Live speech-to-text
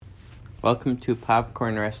Welcome to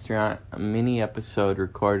Popcorn Restaurant, a mini episode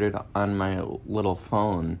recorded on my little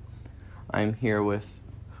phone. I'm here with...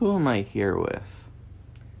 Who am I here with?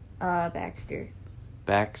 Baxter.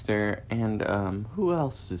 Baxter, and, who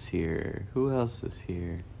else is here? Who else?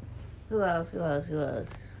 Alright,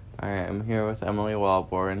 I'm here with Emily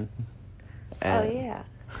Walborn. Oh, yeah.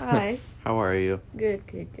 Hi. How are you? Good.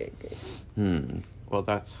 Well,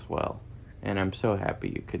 that's swell. And I'm so happy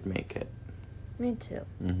you could make it. Me too.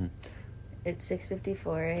 Mm-hmm. It's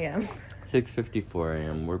 6:54 a.m. 6:54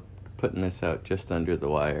 a.m. We're putting this out just under the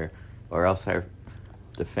wire, or else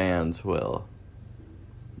the fans will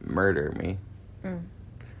murder me.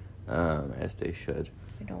 As they should.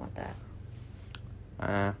 I don't want that.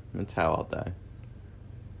 That's how I'll die.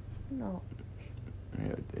 No.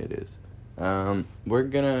 It is. We're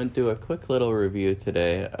gonna do a quick little review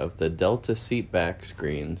today of the Delta seatback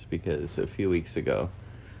screens because a few weeks ago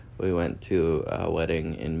we went to a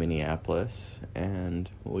wedding in Minneapolis and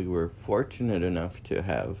we were fortunate enough to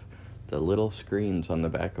have the little screens on the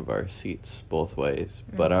back of our seats both ways,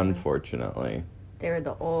 but unfortunately They were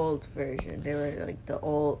the old version. They were like the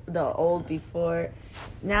old before.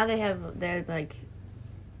 Now they're like,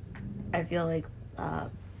 I feel like,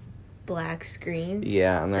 black screens.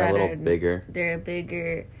 Yeah, and they're a little bigger. They're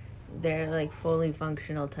bigger. They're like fully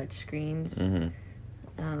functional touch screens. Mm-hmm.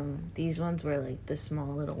 These ones were like the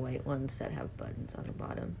small little white ones that have buttons on the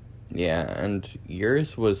bottom. Yeah, and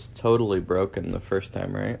yours was totally broken the first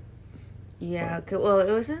time, right? Yeah, well,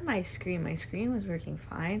 it wasn't my screen. My screen was working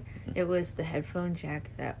fine. It was the headphone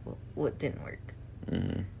jack that didn't work.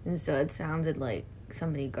 Mm-hmm. And so it sounded like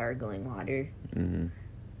somebody gargling water. Mm-hmm.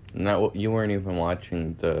 And you weren't even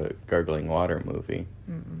watching the Gargling Water movie.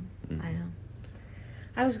 I know.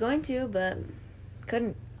 I was going to, but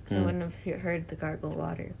couldn't. So I wouldn't have heard the gargle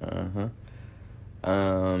water.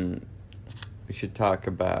 We should talk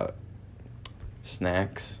about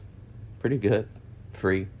snacks. Pretty good.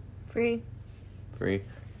 Free.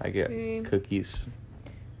 I get cookies.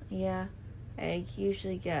 Yeah. I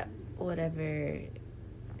usually get whatever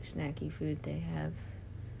snacky food they have.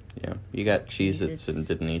 Yeah. You got Cheez-Its and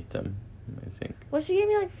didn't eat them, I think. Well, she gave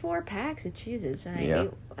me like 4 packs of Cheez-Its, and I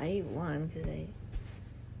ate one because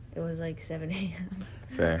it was like 7 a.m.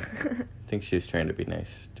 Fair. I think she was trying to be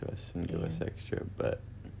nice to us and give us extra, but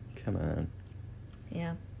come on.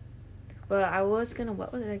 Yeah. Well, what was I gonna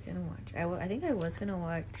watch? I think I was gonna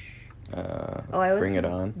watch... Bring It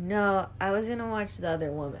On? No, I was gonna watch The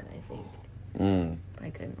Other Woman, I think. But I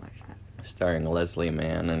couldn't watch that. Starring Leslie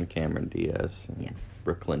Mann and Cameron Diaz and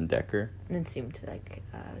Brooklyn Decker. And it seemed like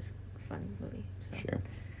it was a fun movie. So. Sure.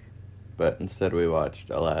 But instead we watched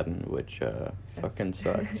Aladdin, which fucking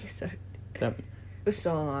sucked. It was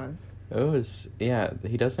so long. It was,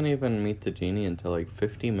 he doesn't even meet the genie until like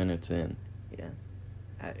 50 minutes in. Yeah.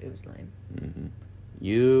 It was lame. Mm-hmm.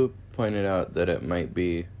 You pointed out that it might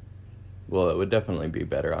be, well, it would definitely be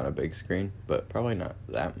better on a big screen, but probably not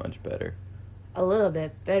that much better. A little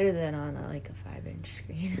bit better than on a 5-inch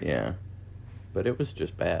screen. Yeah. But it was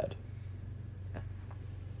just bad.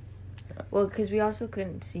 Yeah. Well, because we also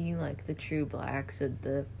couldn't see the true blacks of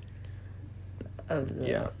the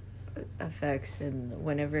effects, and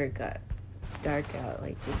whenever it got dark out,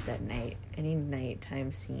 just at night, any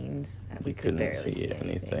nighttime scenes, we could barely see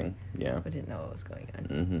anything. Yeah. We didn't know what was going on.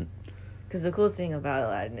 Mm-hmm. Because the cool thing about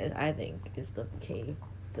Aladdin is the cave,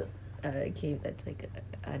 cave that's like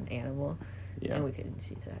an animal. Yeah. And we couldn't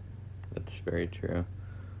see that. That's very true.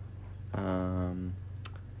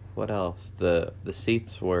 What else? The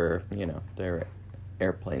seats were, they were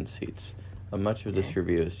airplane seats. Much of this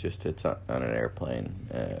review is just it's on an airplane.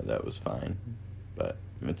 That was fine. But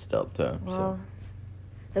it's Delta. Well,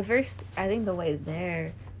 I think the way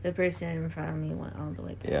there, the person in front of me went all the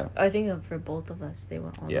way back. Yeah. I think for both of us, they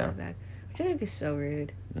went all the way back. Which I think is so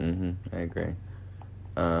rude. Mm-hmm. I agree.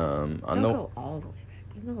 Don't go all the way back.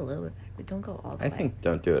 You can go a little bit back, but don't go all the way. I think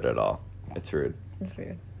don't do it at all. It's rude. It's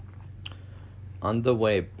rude. On the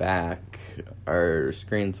way back, our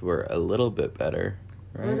screens were a little bit better,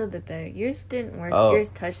 right? A little bit better. Yours didn't work. Oh, yours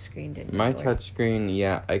touchscreen didn't my work. My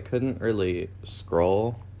touchscreen, I couldn't really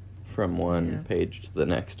scroll from one page to the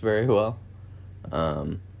next very well.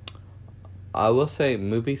 I will say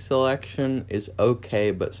movie selection is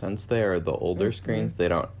okay, but since they are the older screens, they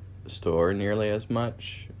don't store nearly as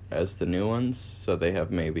much as the new ones, so they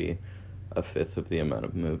have maybe a fifth of the amount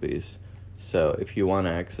of movies. So if you want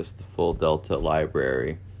to access the full Delta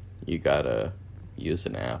library, you gotta use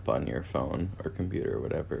an app on your phone or computer or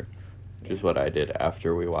whatever, which is what I did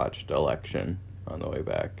after we watched Election on the way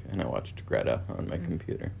back, and I watched Greta on my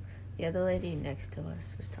computer. Yeah, the lady next to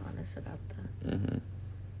us was telling us about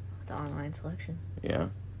the online selection. Yeah.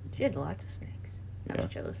 She had lots of snacks. I was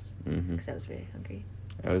jealous Mm-hmm. because I was very hungry.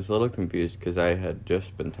 I was a little confused because I had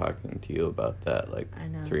just been talking to you about that like I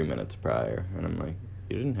know. 3 minutes prior, and I'm like,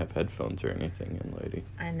 you didn't have headphones or anything, young lady.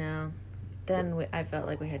 I know. Then I felt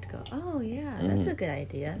like we had to go, oh, yeah, that's a good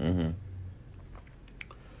idea. Mm-hmm.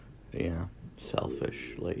 Yeah,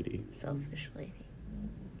 selfish lady. Selfish lady.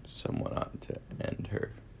 Someone ought to end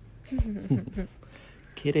her.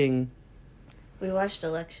 Kidding. We watched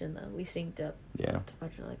Election, though. We synced up Yeah. to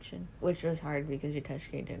watch Election, which was hard because your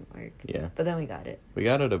touchscreen didn't work. Yeah. But then we got it. We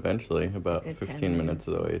got it eventually, about Good 10 15 minutes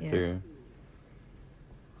of the way Yeah. through.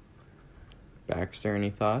 Baxter, any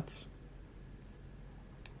thoughts?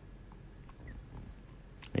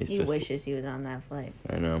 He wishes he was on that flight.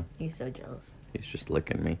 I know. He's so jealous. He's just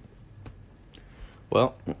licking me.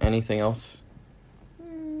 Well, anything else?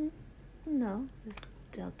 No. It's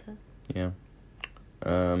Delta. Yeah.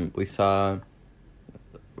 We saw,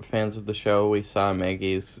 fans of the show, we saw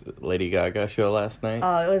Maggie's Lady Gaga show last night.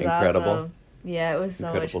 Oh, it was Incredible. awesome. Yeah, it was so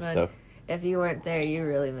Incredible much fun. stuff. If you weren't there, you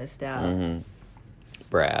really missed out. Mm-hmm.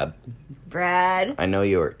 Brad. Brad. I know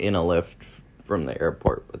you were in a lift from the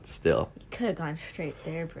airport, but still. You could have gone straight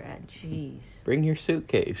there, Brad. Jeez. Bring your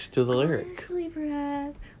suitcase to the lyrics. Honestly,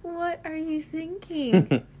 Brad, what are you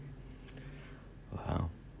thinking? Wow.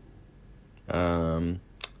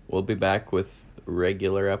 We'll be back with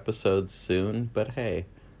regular episodes soon, but hey,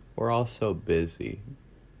 we're all so busy.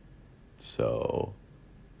 So,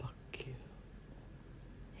 fuck you.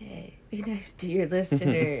 Hey, be nice to your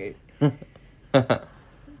listeners.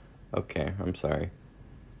 Okay, I'm sorry.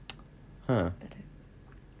 Huh. Better.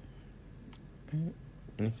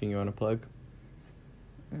 Anything you want to plug?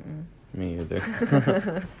 Mm-mm. Me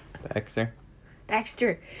either. Baxter?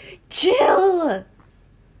 Baxter, chill!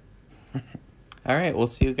 All right, we'll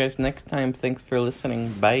see you guys next time. Thanks for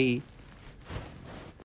listening. Bye.